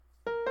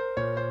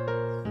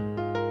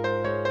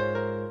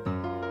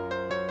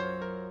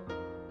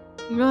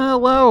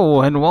Hello,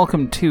 and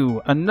welcome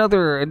to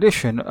another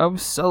edition of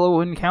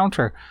Solo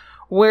Encounter,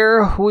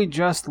 where we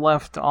just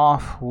left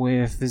off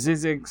with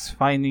Zyzzyx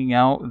finding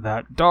out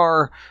that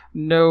Dar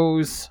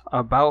knows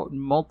about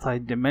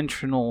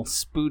multi-dimensional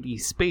spooky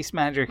space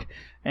magic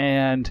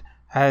and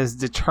has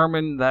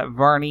determined that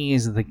Varney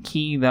is the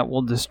key that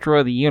will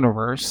destroy the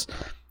universe,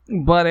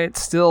 but it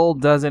still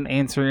doesn't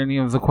answer any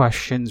of the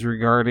questions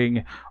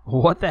regarding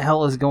what the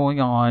hell is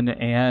going on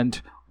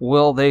and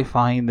will they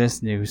find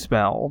this new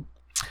spell.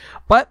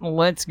 But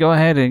let's go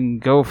ahead and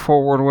go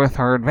forward with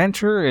our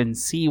adventure and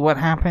see what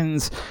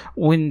happens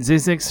when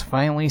Zyzzyx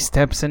finally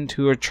steps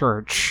into a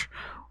church.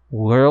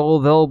 Will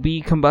there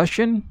be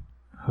combustion?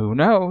 Who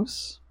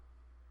knows?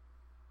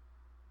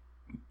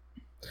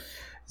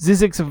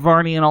 Zyzzyx,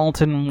 Varney, and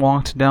Alton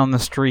walked down the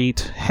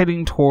street,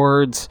 heading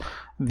towards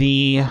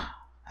the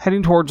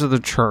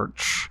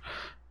church.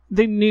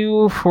 They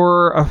knew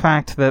for a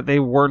fact that they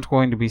weren't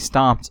going to be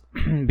stopped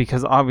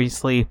because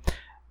obviously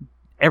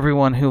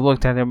everyone who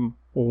looked at him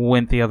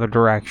went the other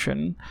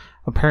direction.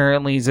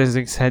 Apparently,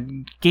 Zyzzyx had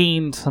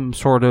gained some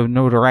sort of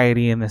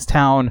notoriety in this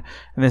town,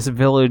 in this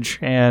village,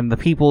 and the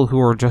people who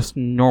were just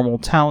normal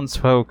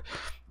townsfolk,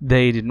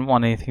 they didn't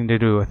want anything to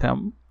do with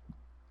him.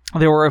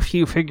 There were a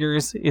few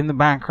figures in the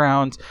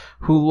background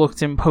who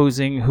looked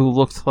imposing, who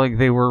looked like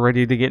they were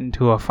ready to get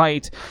into a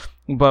fight,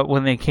 but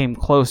when they came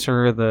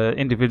closer, the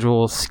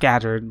individuals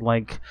scattered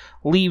like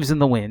leaves in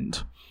the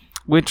wind,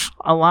 which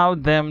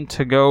allowed them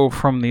to go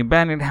from the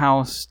abandoned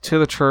house to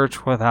the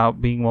church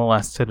without being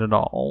molested at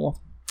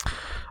all.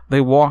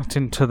 They walked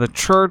into the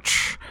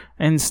church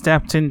and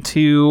stepped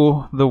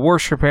into the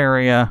worship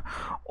area,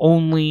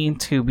 only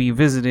to be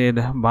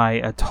visited by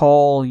a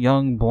tall,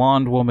 young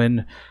blonde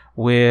woman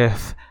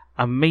with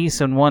a mace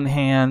in one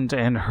hand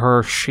and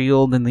her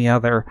shield in the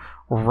other,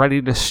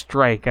 ready to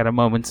strike at a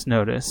moment's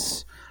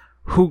notice.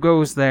 Who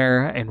goes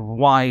there, and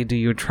why do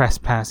you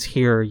trespass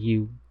here,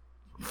 you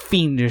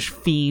fiendish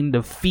fiend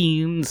of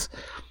fiends?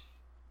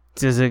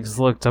 Zyzzyx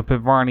looked up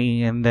at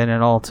Varney and then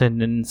at Alton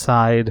and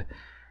sighed.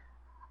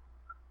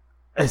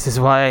 This is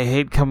why I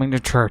hate coming to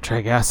church,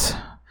 I guess.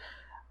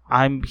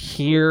 I'm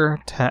here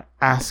to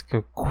ask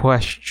a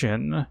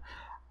question.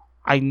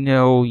 I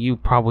know you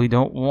probably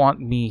don't want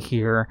me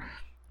here,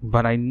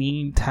 but I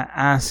need to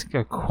ask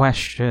a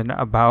question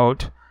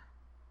about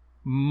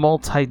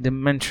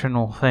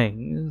multi-dimensional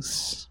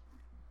things.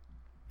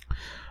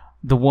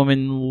 The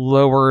woman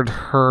lowered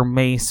her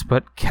mace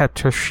but kept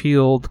her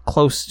shield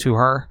close to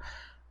her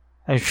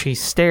as she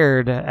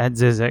stared at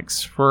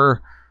Zyzzyx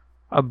for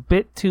a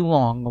bit too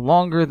long,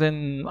 longer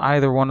than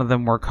either one of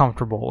them were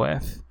comfortable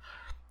with.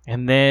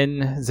 And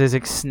then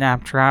Zyzzyx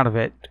snapped her out of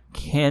it.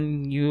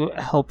 Can you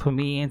help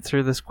me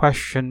answer this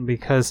question,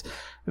 because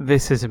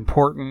this is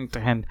important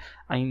and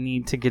I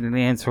need to get an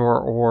answer,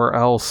 or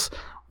else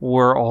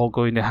we're all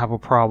going to have a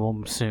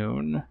problem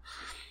soon.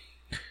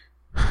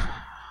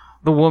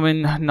 The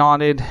woman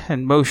nodded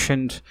and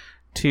motioned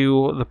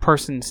to the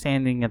person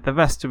standing at the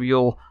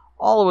vestibule,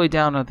 all the way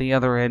down at the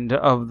other end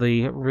of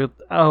the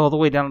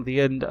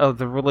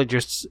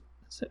religious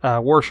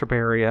worship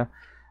area,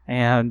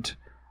 and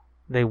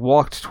they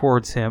walked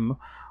towards him,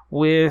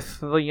 with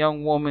the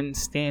young woman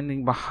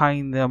standing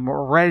behind them,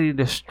 ready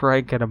to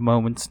strike at a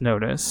moment's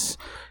notice.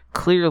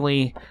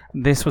 Clearly,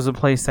 this was a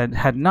place that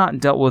had not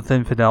dealt with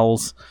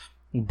infidels,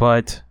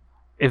 but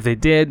if they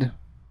did,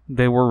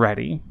 they were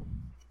ready.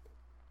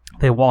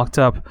 They walked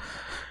up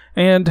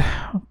and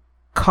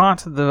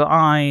caught the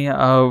eye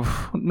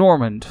of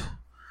Normand.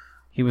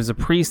 He was a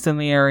priest in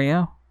the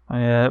area,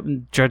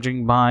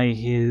 judging by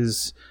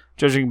his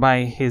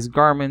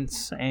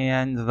garments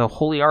and the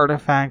holy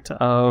artifact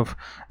of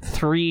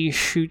 3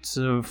 shoots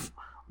of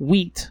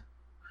wheat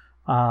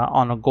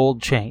on a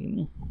gold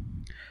chain.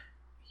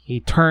 He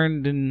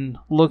turned and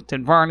looked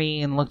at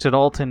Varney and looked at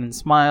Alton and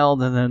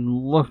smiled, and then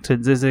looked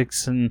at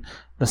Zyzzyx, and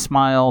the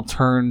smile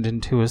turned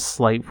into a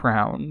slight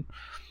frown.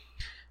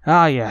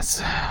 Ah,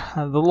 yes,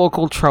 the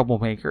local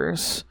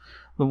troublemakers,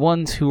 the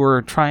ones who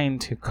are trying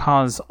to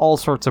cause all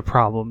sorts of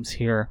problems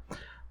here.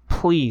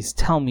 Please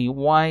tell me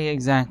why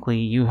exactly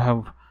you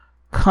have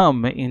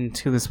come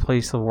into this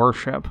place of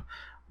worship.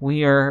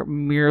 We are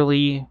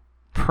merely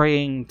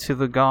praying to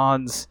the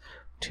gods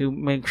to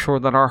make sure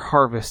that our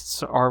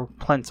harvests are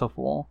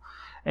plentiful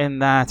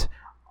and that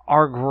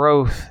our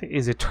growth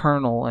is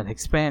eternal and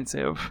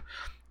expansive.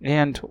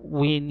 And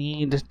we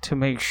need to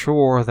make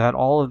sure that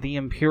all of the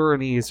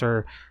impurities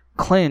are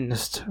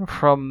cleansed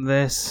from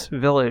this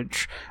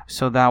village,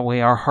 so that way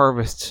our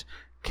harvests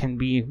can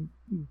be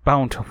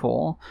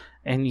bountiful.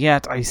 And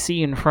yet I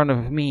see in front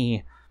of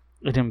me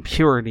an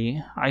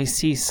impurity. I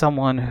see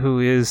someone who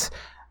is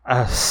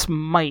a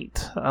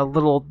smite, a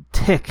little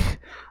tick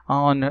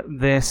on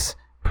this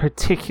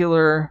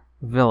particular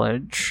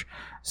village.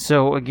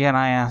 So again,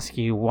 I ask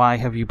you, why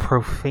have you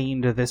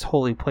profaned this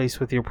holy place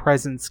with your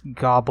presence,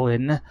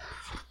 goblin?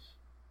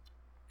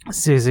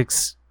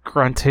 Zyzzyx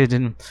grunted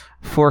and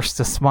forced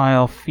a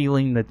smile,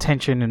 feeling the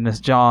tension in his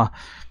jaw.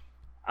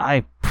 I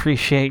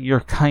appreciate your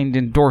kind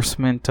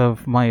endorsement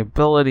of my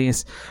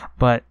abilities,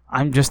 but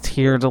I'm just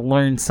here to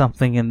learn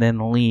something and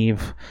then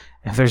leave.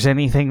 If there's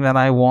anything that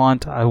I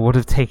want, I would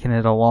have taken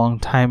it a long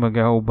time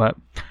ago, but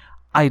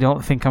I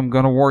don't think I'm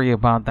going to worry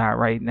about that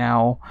right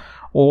now.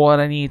 What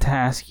I need to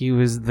ask you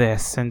is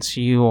this, since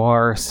you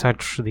are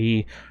such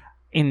the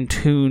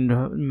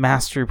in-tuned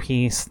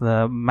masterpiece,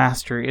 the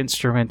master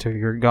instrument of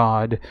your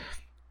god,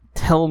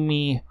 tell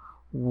me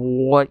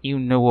what you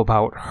know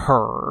about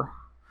her.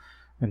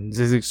 And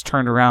Zizix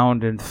turned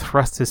around and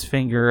thrust his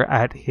finger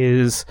at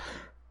his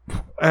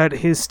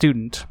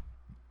student.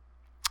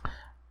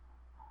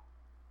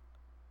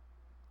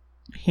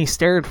 He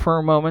stared for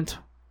a moment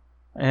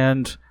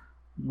and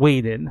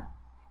waited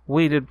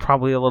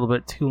probably a little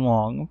bit too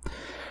long.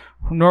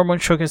 Norman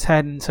shook his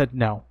head and said,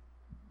 "No,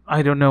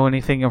 I don't know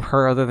anything of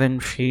her other than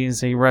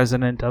she's a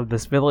resident of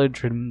this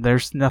village and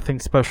there's nothing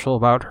special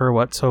about her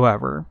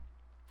whatsoever."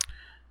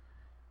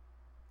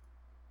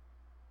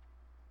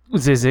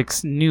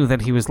 Zizix knew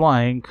that he was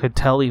lying, could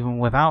tell even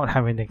without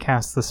having to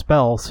cast the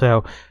spell,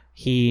 so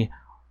he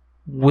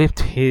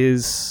whipped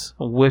his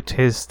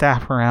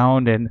staff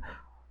around and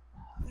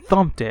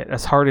thumped it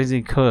as hard as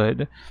he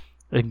could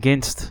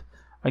against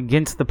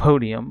the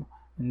podium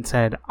and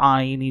said,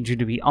 "I need you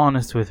to be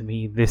honest with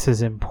me. This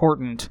is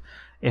important.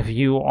 If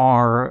you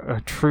are a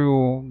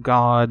true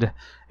god,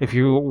 if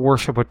you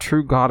worship a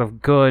true god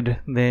of good,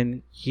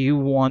 then you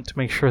want to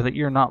make sure that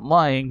you're not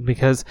lying,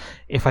 because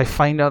if I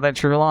find out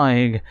that you're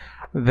lying,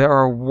 there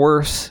are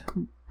worse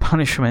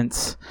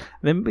punishments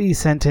than being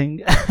sent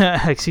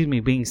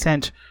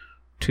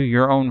to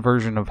your own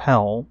version of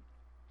hell.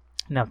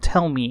 Now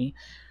tell me,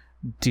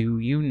 do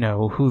you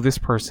know who this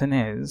person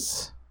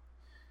is?"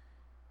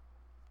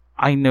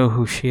 "I know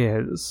who she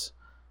is."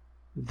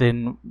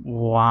 "Then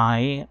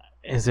why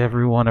is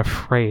everyone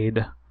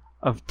afraid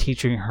of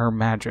teaching her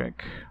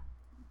magic?"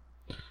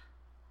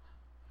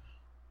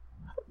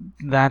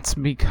 "That's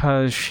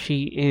because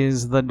she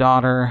is the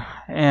daughter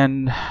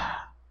and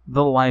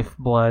the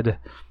lifeblood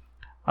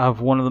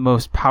of one of the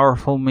most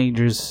powerful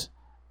mages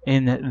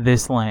in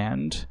this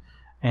land.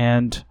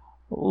 And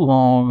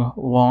long,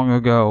 long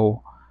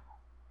ago,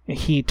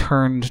 he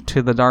turned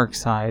to the dark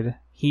side.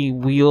 He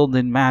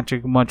wielded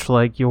magic much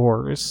like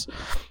yours,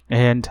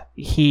 and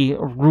he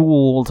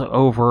ruled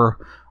over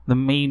the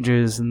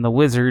mages and the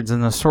wizards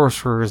and the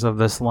sorcerers of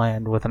this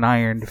land with an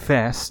iron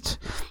fist.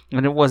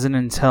 And it wasn't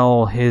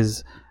until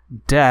his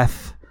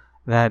death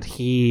that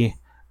he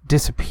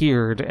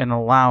disappeared and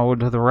allowed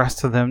the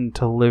rest of them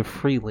to live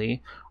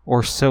freely,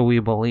 or so we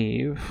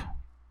believe.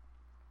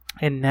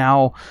 And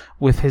now,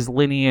 with his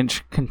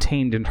lineage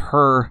contained in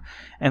her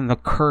and the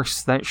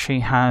curse that she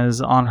has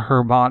on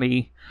her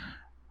body,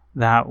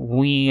 that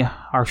we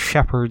are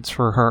shepherds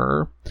for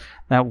her,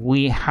 that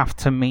we have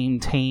to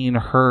maintain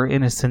her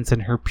innocence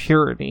and her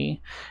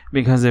purity,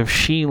 because if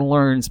she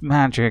learns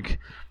magic,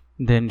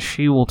 then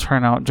she will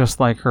turn out just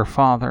like her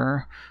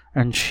father,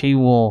 and she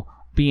will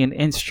be an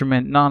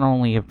instrument not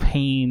only of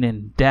pain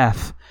and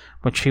death,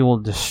 but she will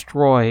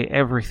destroy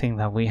everything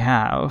that we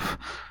have.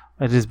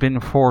 It has been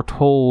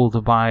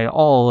foretold by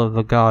all of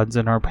the gods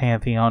in our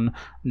pantheon,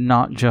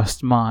 not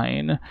just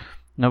mine,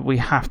 that we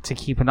have to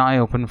keep an eye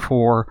open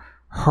for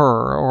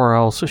her, or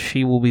else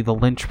she will be the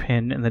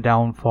linchpin in the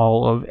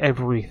downfall of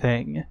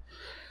everything."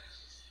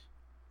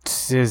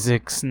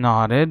 Zizix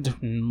nodded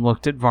and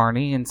looked at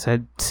Varney and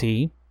said,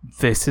 "See,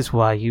 this is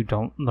why you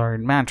don't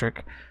learn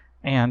magic,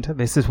 and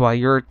this is why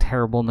you're a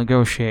terrible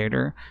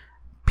negotiator.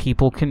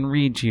 People can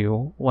read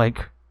you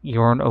like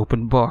you're an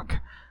open book.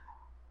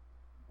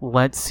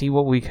 Let's see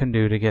what we can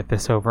do to get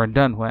this over and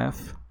done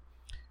with."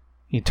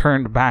 He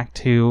turned back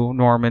to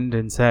Normand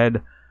and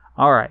said,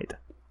 "All right,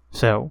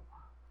 so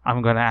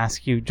I'm going to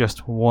ask you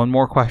just one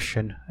more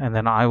question, and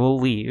then I will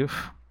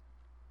leave.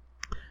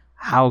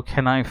 How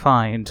can I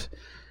find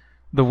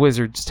the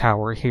Wizard's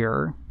Tower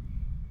here?"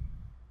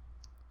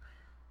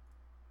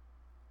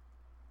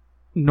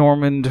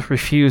 Normand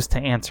refused to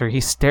answer.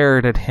 He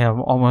stared at him,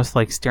 almost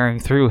like staring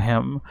through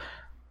him,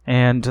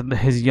 and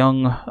his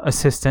young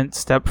assistant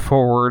stepped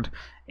forward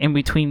in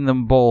between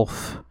them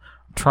both,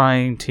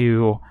 trying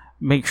to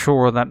make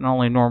sure that not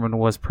only Normand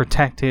was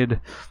protected,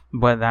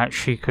 but that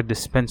she could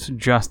dispense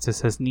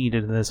justice as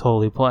needed in this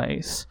holy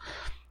place.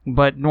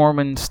 But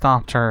Normand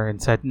stopped her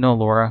and said, "No,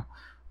 Laura,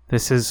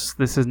 this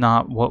is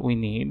not what we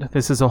need.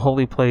 This is a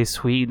holy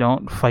place. We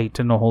don't fight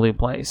in a holy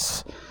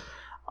place.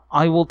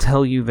 I will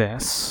tell you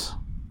this.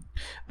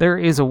 There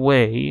is a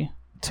way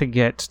to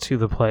get to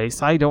the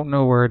place. I don't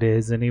know where it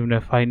is, and even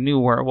if I knew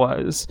where it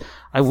was,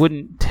 I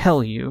wouldn't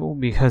tell you,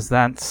 because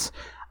that's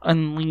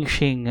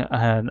unleashing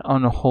an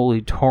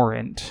unholy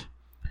torrent.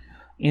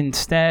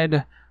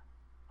 Instead,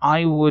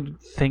 I would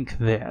think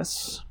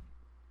this.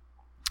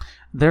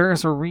 There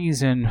is a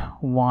reason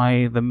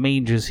why the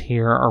mages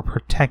here are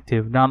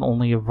protective not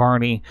only of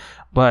Varney,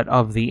 but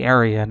of the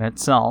area in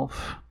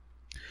itself.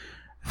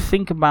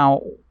 Think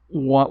about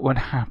what would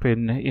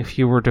happen if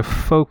you were to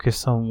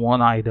focus on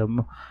one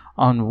item,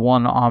 on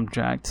one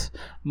object,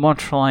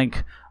 much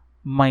like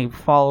my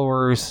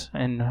followers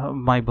and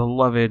my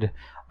beloved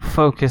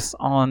focus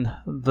on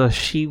the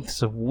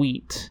sheaths of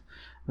wheat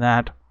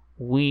that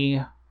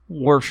we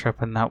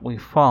worship and that we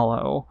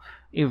follow,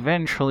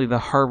 eventually the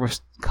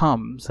harvest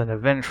comes, and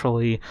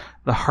eventually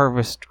the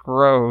harvest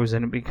grows,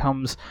 and it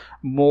becomes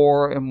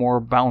more and more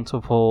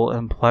bountiful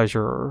and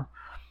pleasure.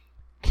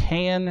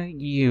 Can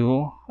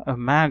you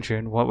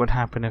imagine what would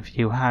happen if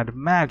you had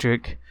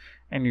magic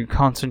and you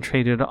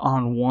concentrated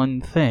on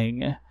one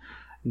thing?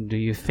 Do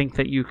you think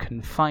that you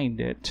can find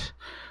it?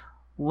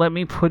 Let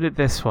me put it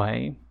this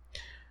way.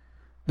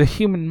 The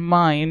human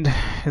mind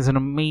is an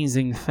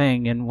amazing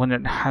thing, and when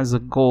it has a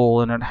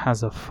goal and it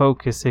has a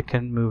focus, it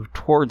can move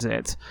towards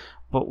it.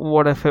 But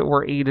what if it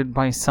were aided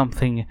by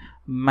something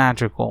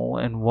magical?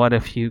 And what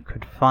if you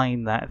could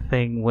find that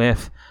thing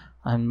with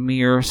a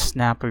mere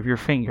snap of your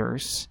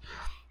fingers?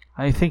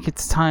 I think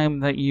it's time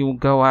that you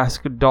go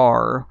ask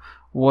Dar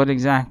what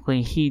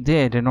exactly he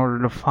did in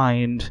order to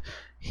find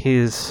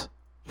his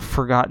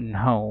forgotten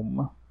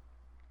home.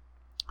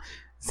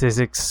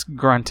 Zizix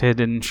grunted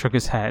and shook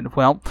his head.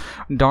 Well,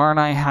 Dar and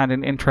I had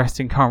an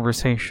interesting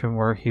conversation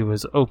where he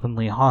was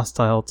openly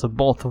hostile to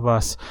both of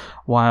us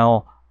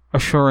while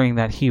assuring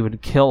that he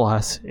would kill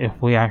us if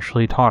we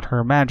actually taught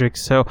her magic,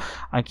 so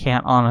I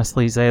can't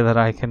honestly say that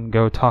I can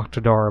go talk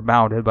to Dar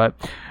about it, but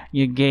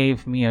you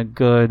gave me a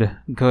good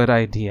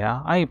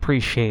idea. I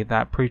appreciate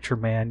that, preacher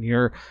man.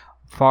 You're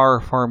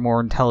far more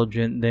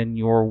intelligent than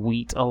your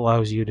wheat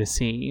allows you to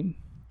see.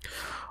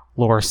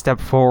 Laura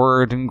stepped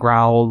forward and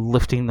growled,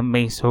 lifting the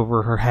mace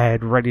over her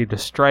head, ready to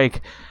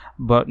strike,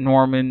 but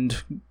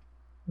Normand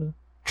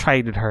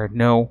chided her.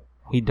 No,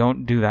 we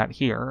don't do that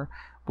here.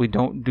 We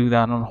don't do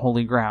that on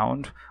holy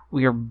ground.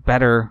 We are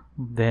better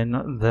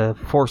than the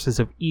forces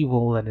of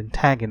evil that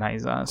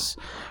antagonize us.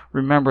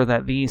 Remember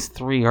that these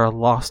three are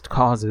lost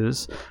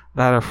causes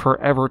that are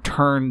forever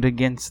turned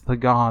against the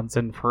gods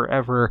and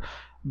forever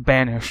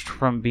banished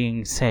from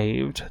being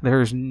saved.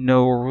 There's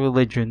no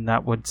religion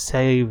that would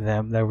save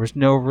them. There was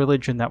no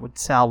religion that would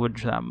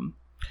salvage them.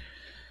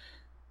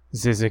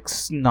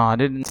 Zizix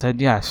nodded and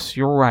said, yes,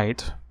 you're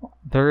right.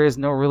 There is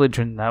no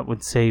religion that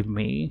would save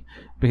me,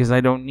 because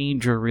I don't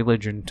need your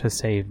religion to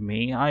save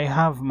me. I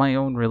have my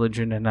own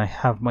religion and I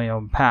have my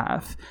own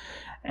path.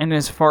 And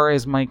as far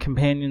as my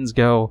companions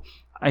go,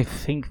 I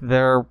think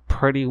they're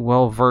pretty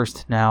well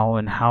versed now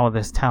in how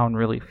this town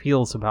really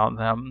feels about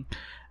them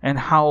and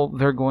how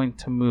they're going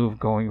to move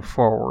going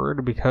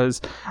forward,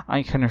 because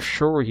I can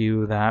assure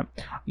you that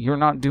you're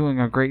not doing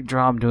a great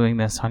job doing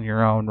this on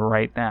your own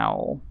right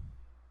now.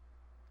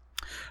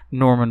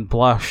 Normand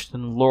blushed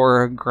and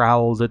Laura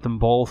growled at them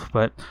both,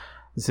 but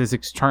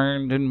Zizix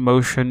turned and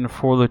motioned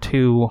for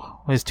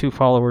his two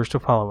followers to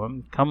follow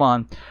him. Come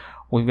on,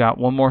 we've got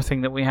one more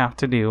thing that we have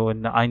to do,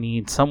 and I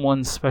need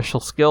someone's special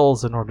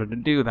skills in order to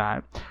do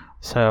that.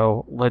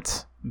 So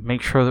let's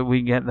make sure that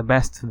we get the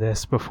best of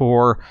this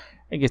before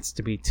it gets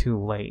to be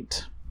too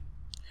late.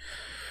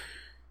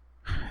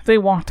 They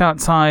walked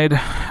outside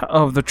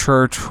of the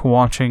church,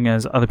 watching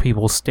as other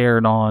people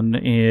stared on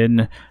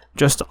in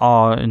just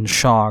awe and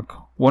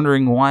shock,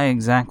 wondering why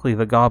exactly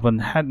the goblin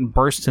hadn't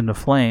burst into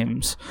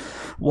flames.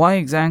 Why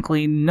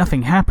exactly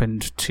nothing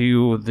happened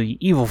to the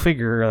evil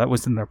figure that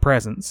was in their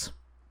presence.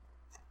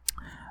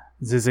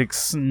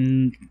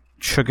 Zizix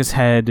shook his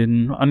head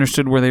and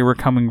understood where they were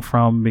coming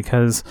from,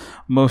 because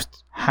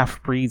most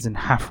half-breeds and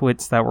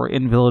half-wits that were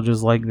in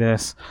villages like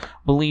this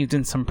believed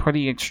in some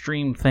pretty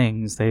extreme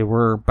things. They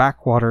were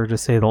backwater, to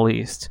say the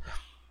least.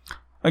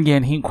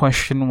 Again, he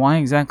questioned why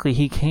exactly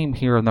he came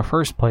here in the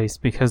first place,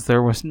 because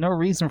there was no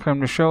reason for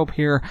him to show up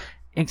here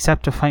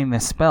except to find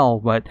this spell,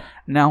 but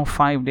now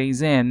 5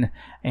 days in,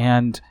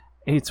 and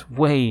it's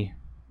way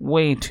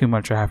too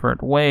much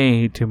effort.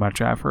 Way too much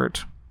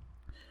effort.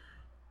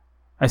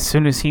 As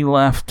soon as he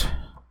left,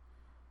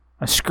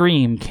 a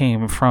scream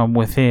came from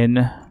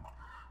within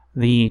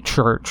the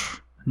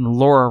church, and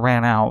Laura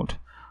ran out,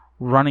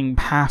 running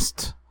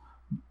past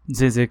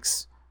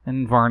Zizix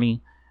and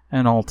Varney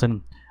and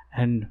Alton,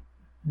 and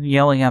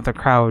yelling at the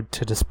crowd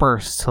to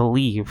disperse, to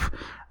leave.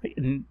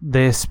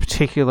 This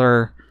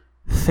particular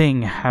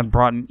thing had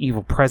brought an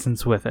evil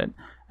presence with it,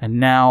 and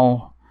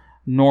now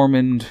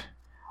Normand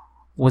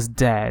was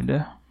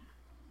dead.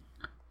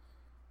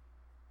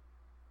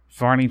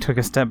 Varney took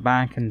a step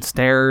back and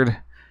stared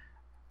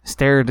at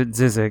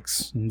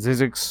Zizix, and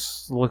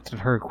Zizix looked at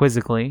her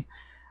quizzically.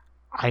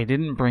 I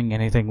didn't bring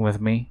anything with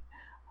me.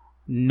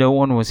 No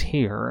one was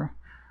here.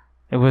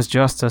 It was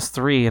just us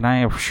three, and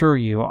I assure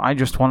you, I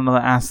just wanted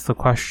to ask the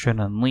question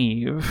and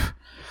leave.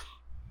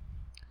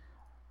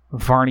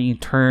 Varney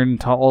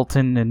turned to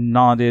Alton and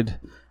nodded.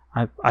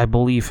 I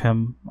believe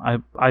him.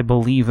 I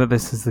believe that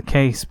this is the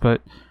case,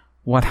 but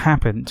what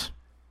happened?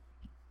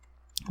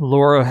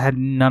 Laura had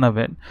none of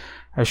it,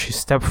 as she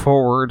stepped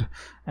forward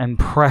and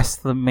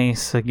pressed the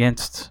mace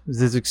against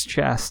Zizix's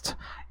chest.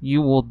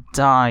 You will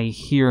die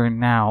here and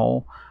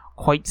now,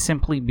 quite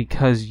simply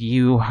because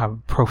you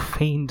have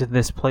profaned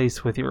this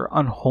place with your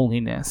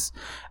unholiness,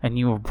 and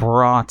you have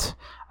brought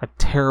a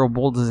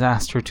terrible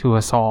disaster to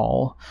us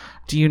all.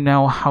 Do you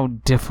know how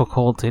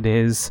difficult it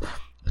is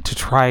to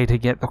try to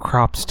get the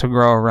crops to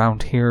grow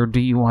around here. Do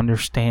you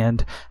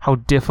understand how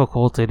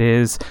difficult it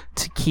is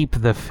to keep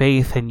the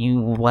faith, and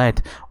you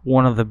let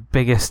one of the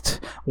best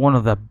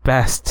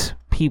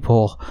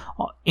people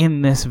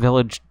in this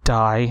village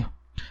die?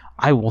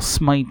 I will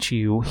smite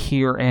you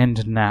here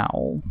and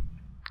now."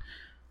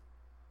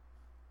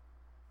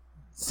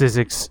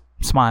 Zyzzyx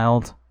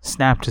smiled,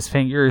 snapped his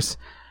fingers,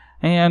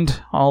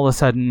 and all of a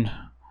sudden,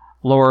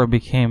 Laura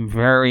became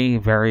very,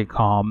 very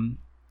calm.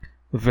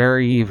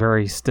 Very,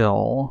 very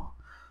still.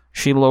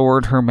 She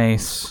lowered her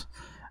mace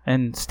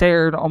and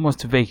stared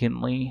almost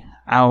vacantly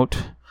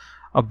out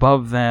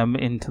above them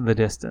into the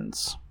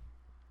distance.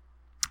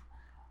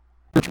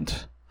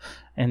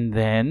 "And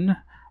then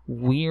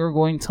we are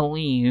going to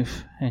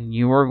leave, and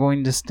you are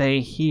going to stay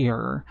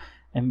here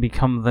and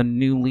become the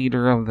new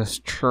leader of this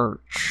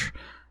church.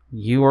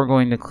 You are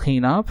going to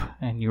clean up,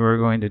 and you are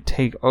going to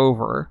take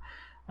over.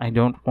 I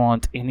don't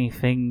want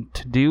anything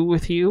to do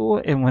with you,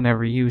 and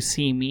whenever you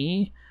see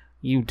me,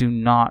 you do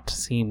not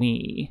see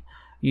me.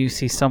 You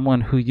see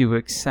someone who you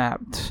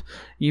accept.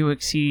 You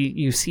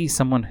see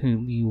someone who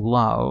you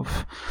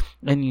love.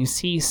 And you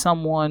see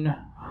someone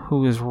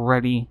who is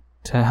ready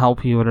to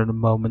help you at a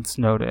moment's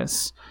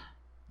notice.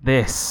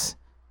 This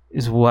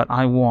is what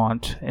I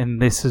want,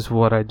 and this is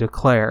what I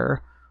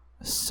declare.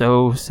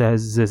 So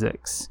says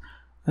Zyzzyx."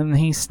 And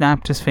he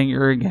snapped his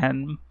finger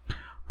again,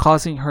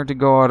 causing her to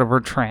go out of her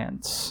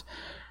trance.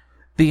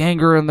 The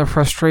anger and the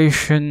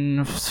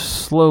frustration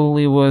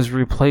slowly was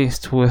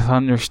replaced with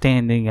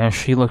understanding as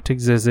she looked at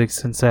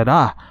Zyzzyx and said,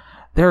 "Ah,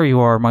 there you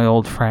are, my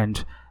old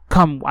friend.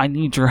 Come, I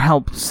need your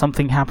help.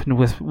 Something happened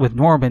with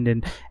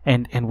Norman,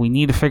 and we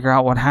need to figure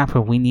out what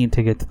happened. We need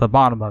to get to the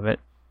bottom of it."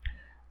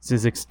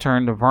 Zyzzyx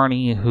turned to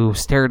Varney, who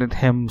stared at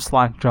him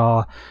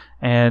slack-jaw,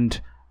 and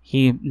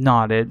he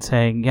nodded,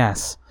 saying,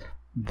 "Yes,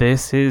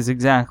 this is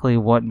exactly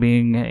what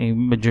being a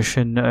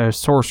magician, a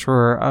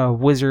sorcerer, a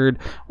wizard,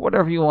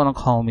 whatever you want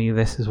to call me,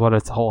 this is what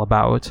it's all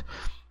about.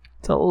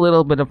 It's a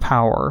little bit of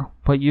power,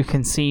 but you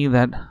can see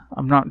that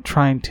I'm not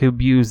trying to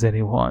abuse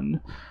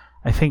anyone.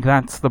 I think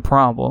that's the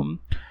problem,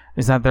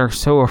 is that they're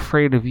so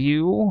afraid of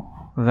you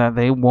that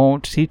they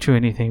won't teach you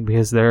anything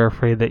because they're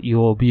afraid that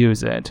you'll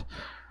abuse it.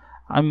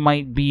 I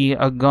might be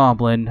a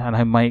goblin, and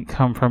I might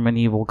come from an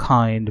evil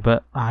kind,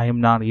 but I am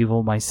not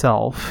evil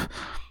myself.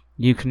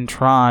 You can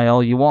try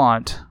all you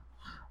want,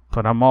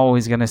 but I'm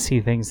always going to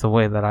see things the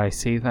way that I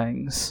see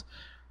things.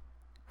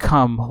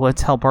 Come,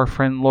 let's help our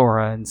friend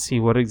Laura and see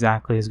what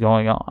exactly is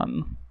going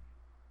on."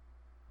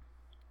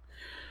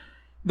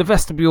 The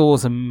vestibule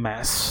was a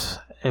mess.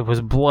 It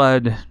was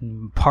blood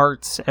and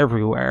parts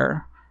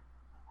everywhere.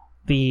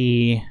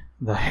 The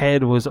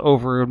head was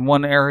over in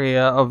one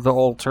area of the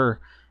altar,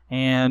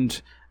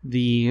 and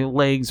the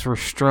legs were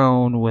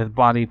strewn with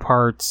body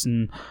parts,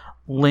 and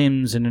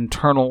limbs and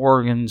internal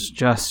organs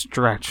just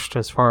stretched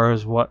as far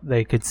as what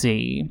they could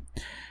see.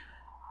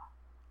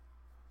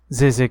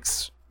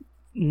 Zyzzyx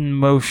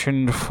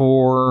motioned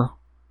for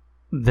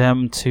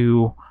them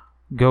to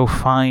go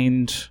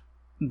find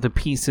the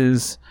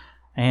pieces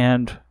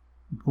and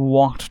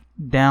walked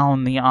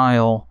down the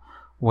aisle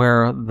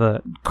where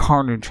the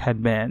carnage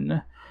had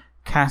been,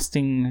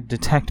 casting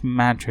detect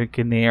magic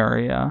in the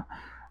area.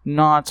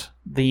 Not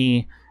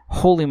the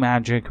holy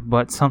magic,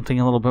 but something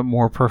a little bit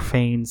more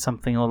profane,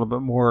 something a little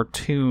bit more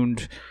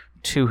attuned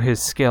to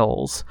his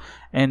skills.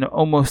 And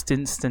almost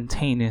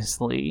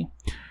instantaneously,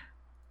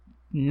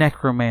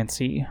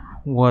 necromancy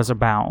was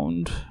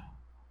abound.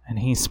 And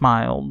he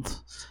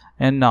smiled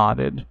and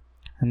nodded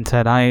and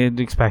said, "I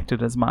had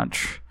expected as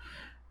much.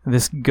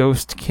 This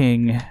ghost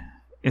king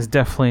is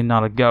definitely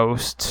not a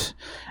ghost,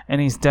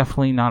 and he's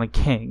definitely not a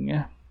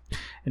king.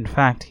 In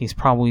fact, he's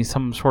probably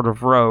some sort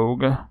of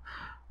rogue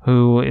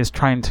who is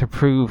trying to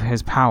prove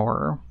his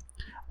power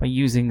by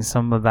using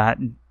some of that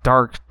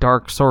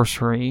dark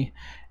sorcery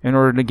in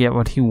order to get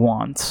what he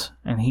wants.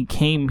 And he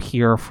came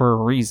here for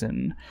a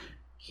reason.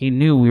 He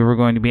knew we were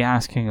going to be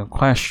asking a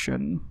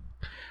question.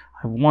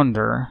 I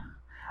wonder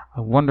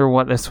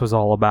what this was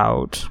all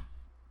about."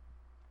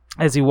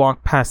 As he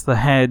walked past the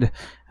head,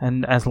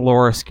 and as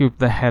Laura scooped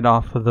the head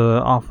off of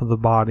the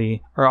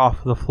body, or off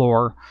of the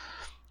floor,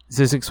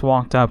 Zyzzyx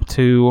walked up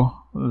to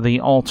the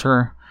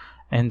altar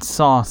and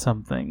saw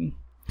something.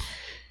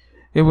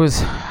 It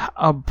was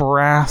a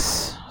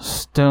brass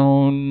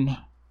stone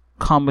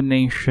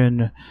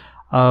combination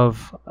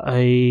of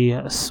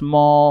a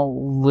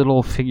small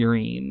little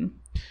figurine.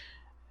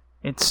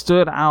 It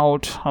stood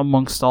out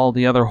amongst all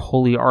the other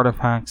holy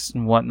artifacts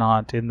and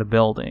whatnot in the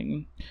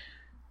building.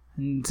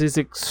 And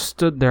Zyzzyx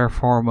stood there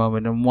for a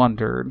moment and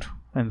wondered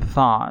and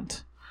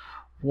thought,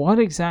 what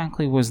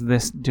exactly was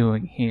this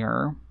doing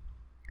here?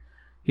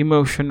 He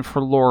motioned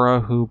for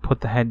Laura, who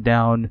put the head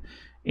down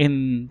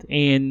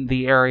in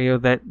the area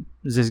that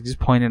Zyzzyx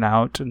pointed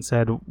out, and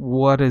said,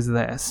 "What is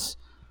this?"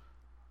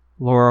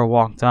 Laura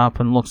walked up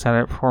and looked at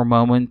it for a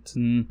moment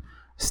and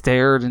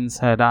stared and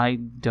said, "I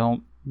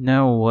don't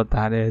know what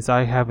that is.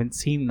 I haven't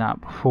seen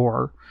that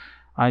before.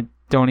 I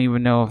don't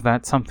even know if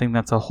that's something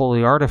that's a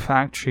holy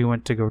artifact." She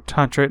went to go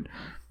touch it,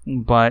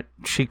 but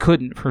she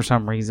couldn't for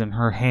some reason.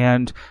 Her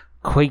hand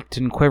quaked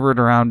and quivered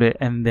around it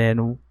and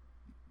then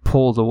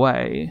pulled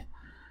away.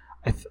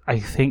 I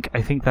think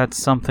that's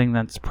something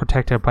that's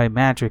protected by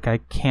magic. I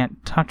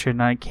can't touch it,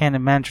 and I can't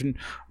imagine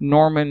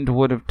Normand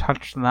would have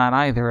touched that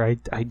either.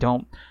 I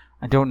don't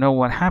know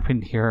what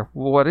happened here.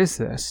 What is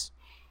this?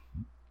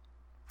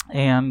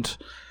 And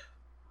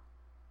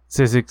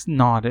Zyzzyx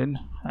nodded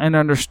and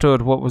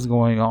understood what was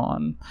going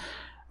on.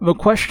 The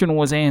question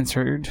was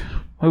answered.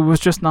 It was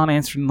just not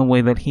answered in the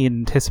way that he had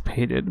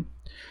anticipated.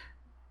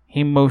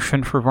 He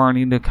motioned for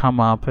Varney to come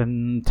up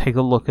and take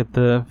a look at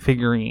the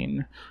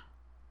figurine.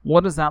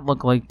 What does that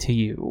look like to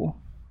you?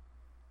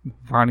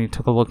 Varney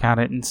took a look at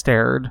it and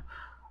stared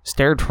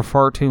for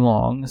far too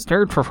long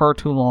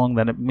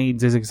that it made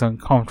Zyzzyx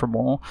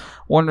uncomfortable,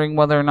 wondering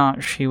whether or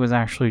not she was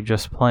actually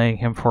just playing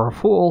him for a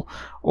fool,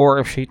 or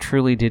if she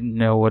truly didn't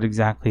know what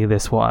exactly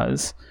this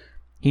was.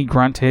 He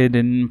grunted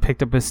and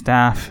picked up his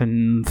staff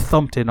and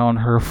thumped it on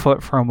her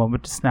foot for a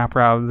moment to snap her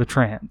out of the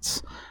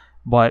trance.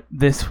 But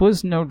this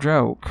was no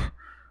joke.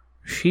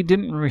 She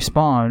didn't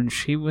respond.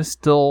 She was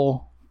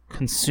still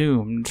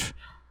consumed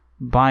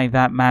by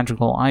that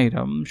magical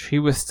item. She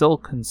was still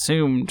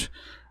consumed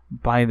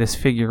by this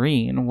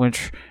figurine,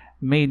 which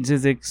made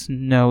Zyzzyx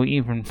know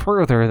even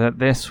further that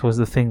this was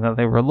the thing that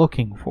they were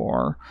looking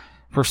for.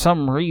 For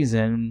some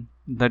reason,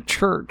 the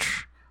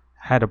church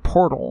had a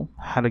portal,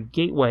 had a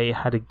gateway,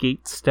 had a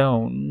gate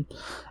stone,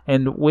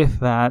 and with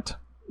that,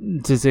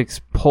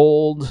 Zyzzyx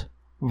pulled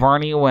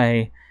Varney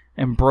away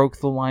and broke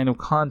the line of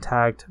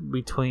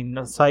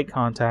sight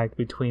contact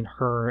between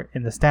her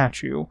and the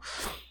statue.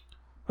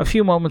 A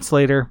few moments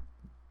later,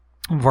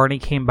 Varney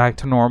came back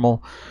to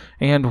normal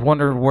and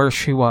wondered where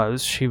she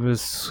was. She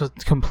was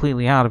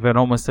completely out of it,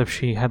 almost as if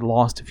she had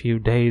lost a few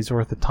days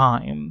worth of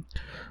time.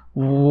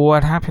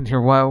 What happened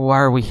here? Why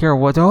are we here?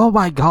 Oh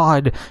my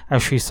god!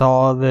 As she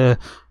saw the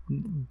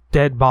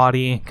dead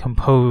body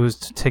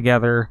composed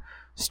together,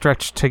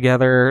 stretched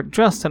together,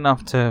 just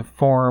enough to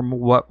form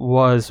what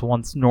was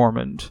once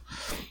Normand.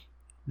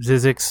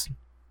 Zyzzyx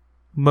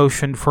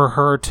motioned for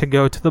her to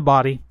go to the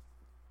body.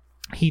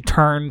 He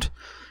turned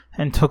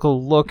and took a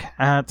look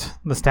at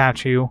the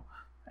statue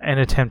and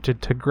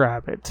attempted to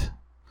grab it.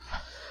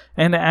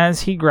 And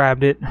as he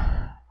grabbed it,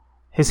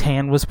 his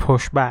hand was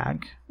pushed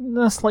back.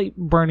 A slight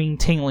burning,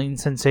 tingling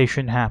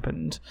sensation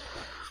happened,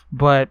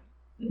 but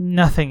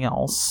nothing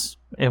else.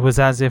 It was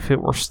as if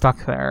it were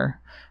stuck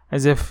there,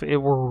 as if it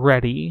were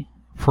ready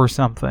for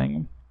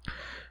something.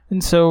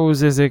 And so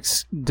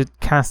Zyzzyx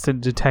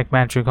casted Detect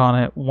Magic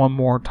on it one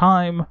more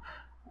time,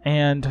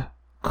 and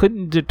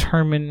couldn't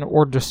determine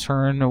or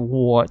discern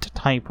what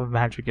type of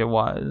magic it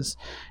was.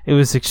 It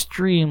was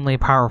extremely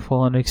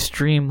powerful and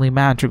extremely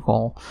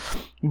magical,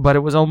 but it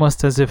was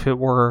almost as if it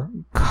were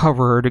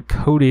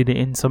coated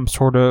in some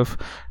sort of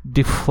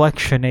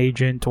deflection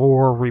agent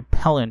or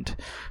repellent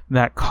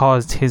that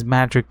caused his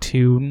magic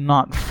to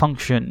not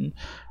function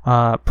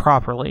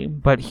properly.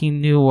 But he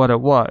knew what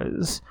it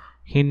was.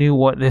 He knew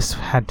what this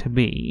had to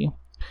be.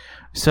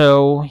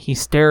 So he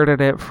stared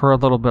at it for a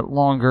little bit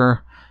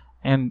longer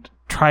and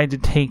tried to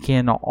take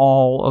in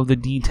all of the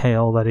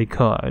detail that he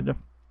could.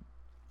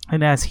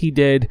 And as he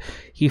did,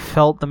 he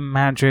felt the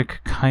magic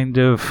kind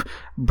of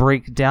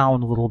break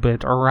down a little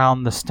bit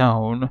around the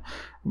stone.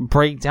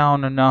 Break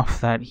down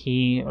enough that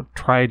he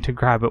tried to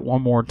grab it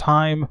one more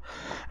time,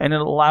 and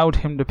it allowed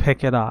him to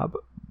pick it up.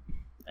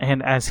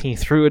 And as he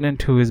threw it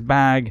into his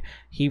bag,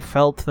 he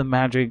felt the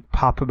magic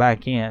pop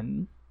back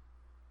in.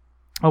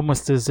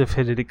 Almost as if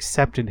it had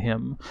accepted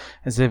him,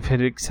 as if it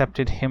had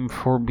accepted him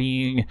for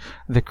being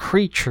the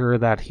creature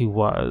that he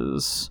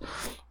was,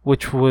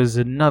 which was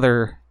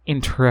another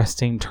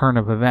interesting turn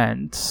of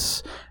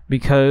events,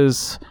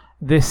 because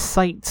this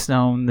sight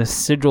stone, this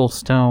sigil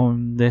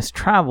stone, this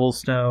travel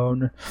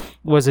stone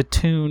was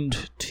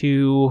attuned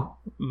to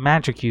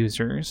magic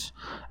users,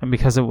 and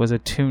because it was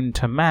attuned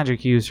to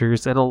magic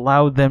users, it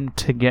allowed them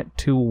to get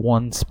to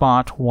one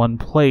spot, one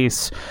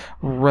place,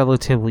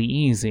 relatively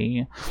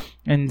easy.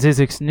 And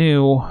Zyzzyx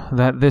knew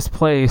that this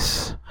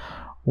place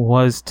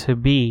was to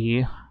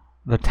be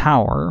the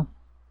tower.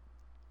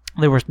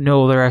 There was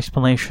no other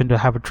explanation to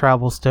have a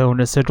travel stone,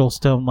 a sigil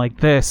stone like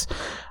this,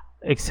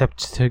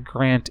 except to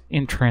grant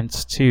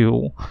entrance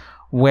to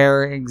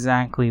where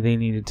exactly they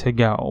needed to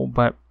go.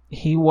 But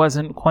he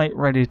wasn't quite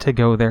ready to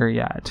go there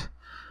yet.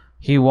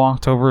 He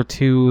walked over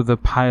to the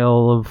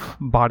pile of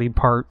body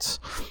parts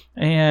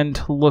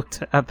and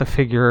looked at the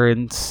figure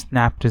and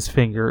snapped his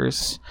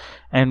fingers.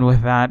 And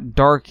with that,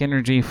 dark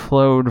energy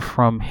flowed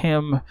from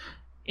him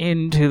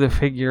into the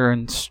figure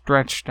and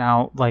stretched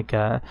out like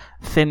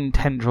thin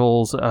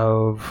tendrils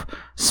of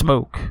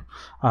smoke,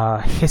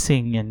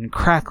 hissing and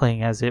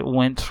crackling as it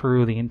went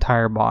through the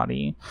entire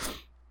body.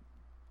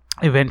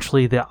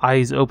 Eventually, the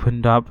eyes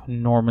opened up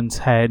in Normand's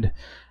head,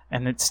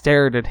 and it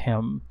stared at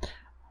him.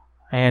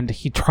 And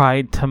he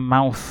tried to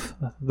mouth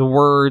the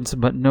words,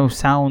 but no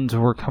sounds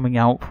were coming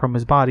out from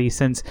his body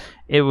since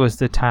it was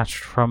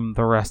detached from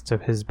the rest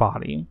of his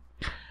body.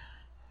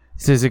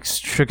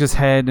 Zizix shook his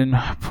head and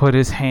put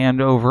his hand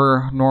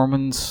over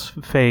Norman's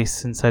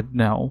face and said,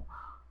 "No,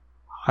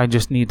 I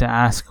just need to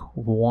ask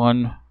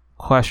one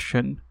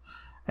question,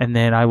 and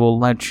then I will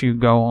let you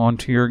go on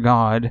to your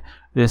god.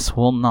 This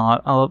will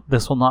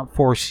not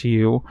force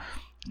you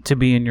to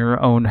be in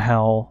your own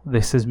hell.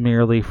 This is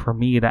merely for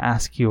me to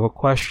ask you a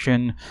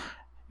question.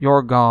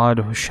 Your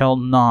god shall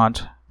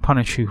not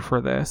punish you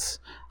for this.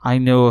 I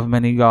know of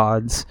many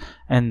gods,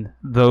 and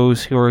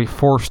those who are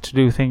forced to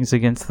do things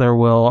against their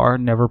will are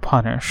never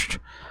punished.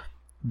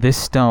 This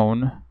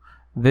stone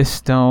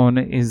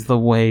is the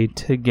way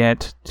to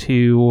get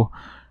to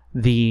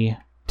the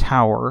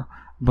tower,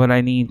 but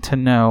I need to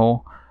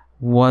know,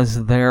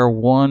 was there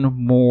one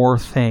more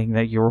thing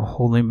that you were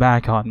holding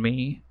back on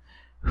me?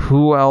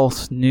 Who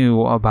else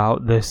knew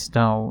about this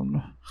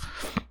stone?"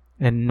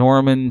 And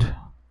Norman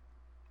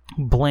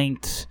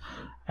blinked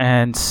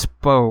and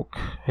spoke,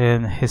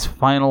 and his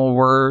final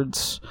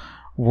words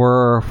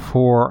were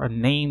for a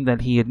name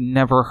that he had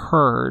never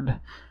heard,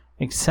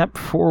 except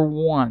for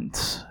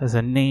once, as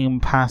a name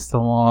passed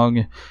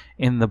along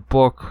in the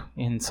book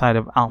inside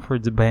of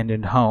Alfred's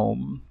abandoned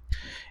home.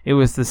 It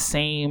was the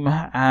same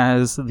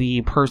as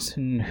the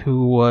person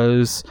who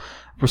was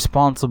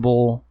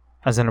responsible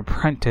as an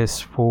apprentice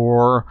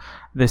for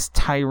this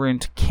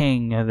tyrant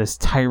king, this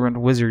tyrant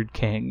wizard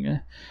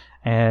king.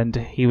 And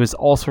he was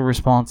also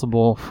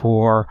responsible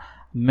for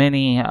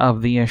many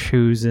of the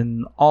issues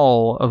in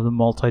all of the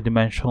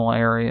multidimensional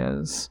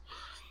areas.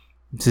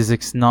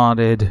 Zizix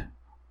nodded,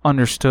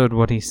 understood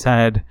what he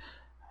said,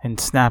 and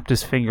snapped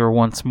his finger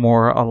once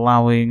more,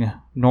 allowing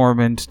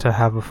Norman to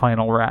have a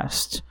final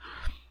rest.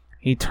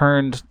 He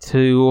turned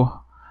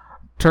to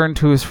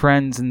his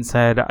friends and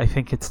said, "I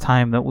think it's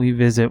time that we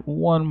visit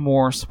one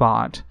more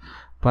spot,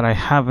 but I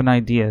have an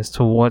idea as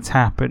to what's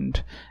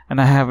happened,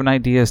 and I have an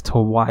idea as to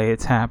why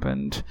it's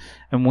happened,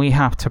 and we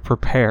have to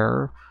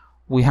prepare.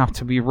 We have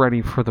to be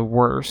ready for the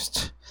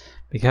worst,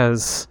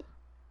 because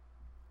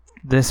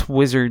this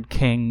wizard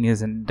king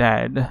isn't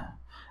dead.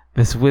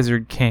 This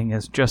wizard king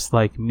is just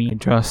like me,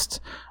 just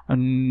a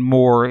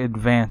more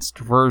advanced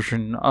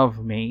version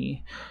of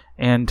me,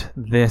 and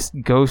this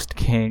ghost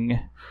king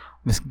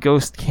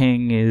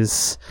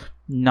is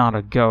not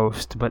a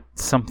ghost, but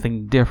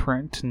something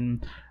different,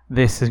 and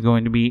this is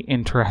going to be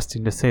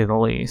interesting to say the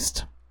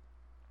least."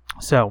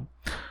 So,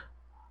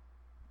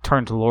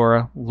 turn to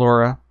Laura.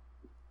 "Laura,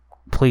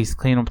 please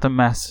clean up the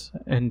mess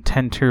and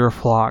tend to your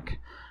flock.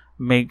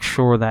 Make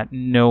sure that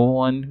no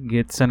one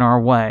gets in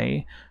our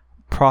way.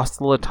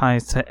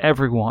 Proselytize to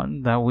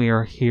everyone that we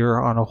are here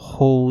on a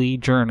holy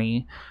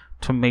journey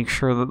to make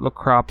sure that the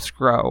crops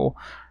grow,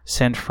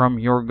 sent from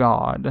your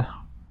God.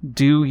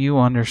 Do you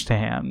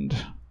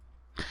understand?"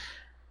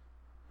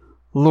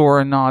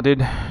 Laura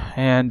nodded,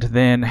 and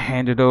then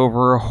handed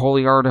over a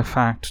holy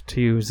artifact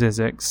to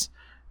Zizix.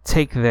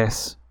 "Take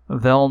this.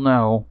 They'll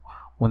know.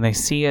 When they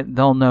see it,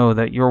 they'll know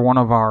that you're one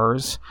of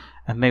ours,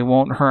 and they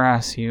won't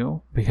harass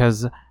you,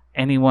 because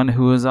anyone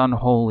who is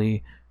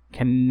unholy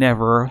can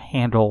never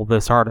handle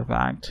this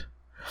artifact."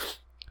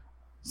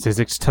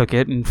 Zizix took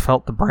it and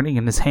felt the burning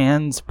in his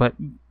hands, but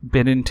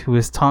bit into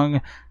his tongue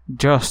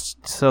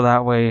just so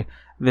that way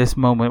this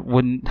moment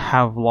wouldn't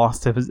have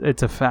lost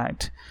its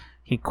effect.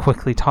 He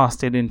quickly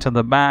tossed it into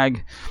the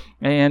bag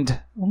and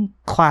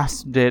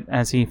clasped it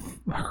as he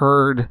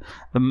heard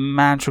the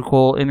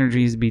magical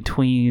energies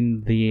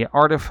between the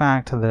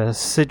artifact, the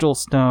sigil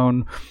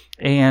stone,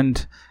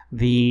 and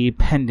the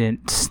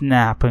pendant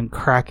snap and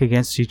crack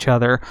against each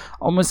other,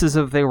 almost as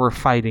if they were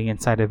fighting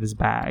inside of his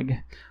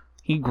bag.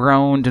 He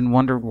groaned and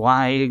wondered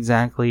why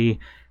exactly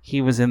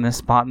he was in this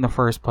spot in the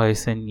first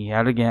place, and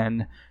yet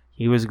again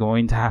he was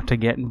going to have to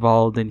get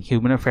involved in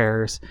human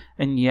affairs,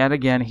 and yet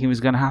again he was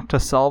going to have to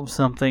solve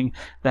something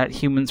that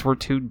humans were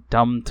too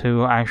dumb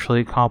to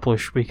actually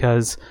accomplish,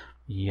 because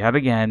yet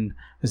again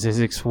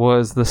Zizix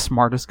was the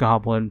smartest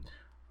goblin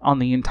on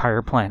the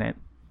entire planet.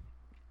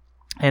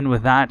 And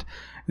with that,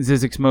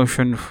 Zizix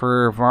motioned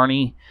for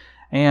Varney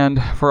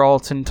and for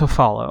Alton to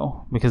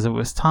follow, because it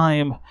was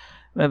time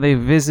that they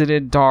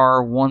visited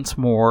Dar once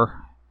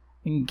more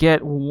and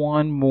get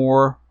one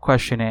more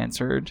question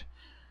answered.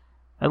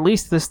 At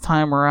least this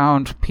time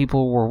around,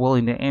 people were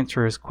willing to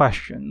answer his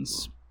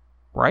questions,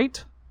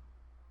 right?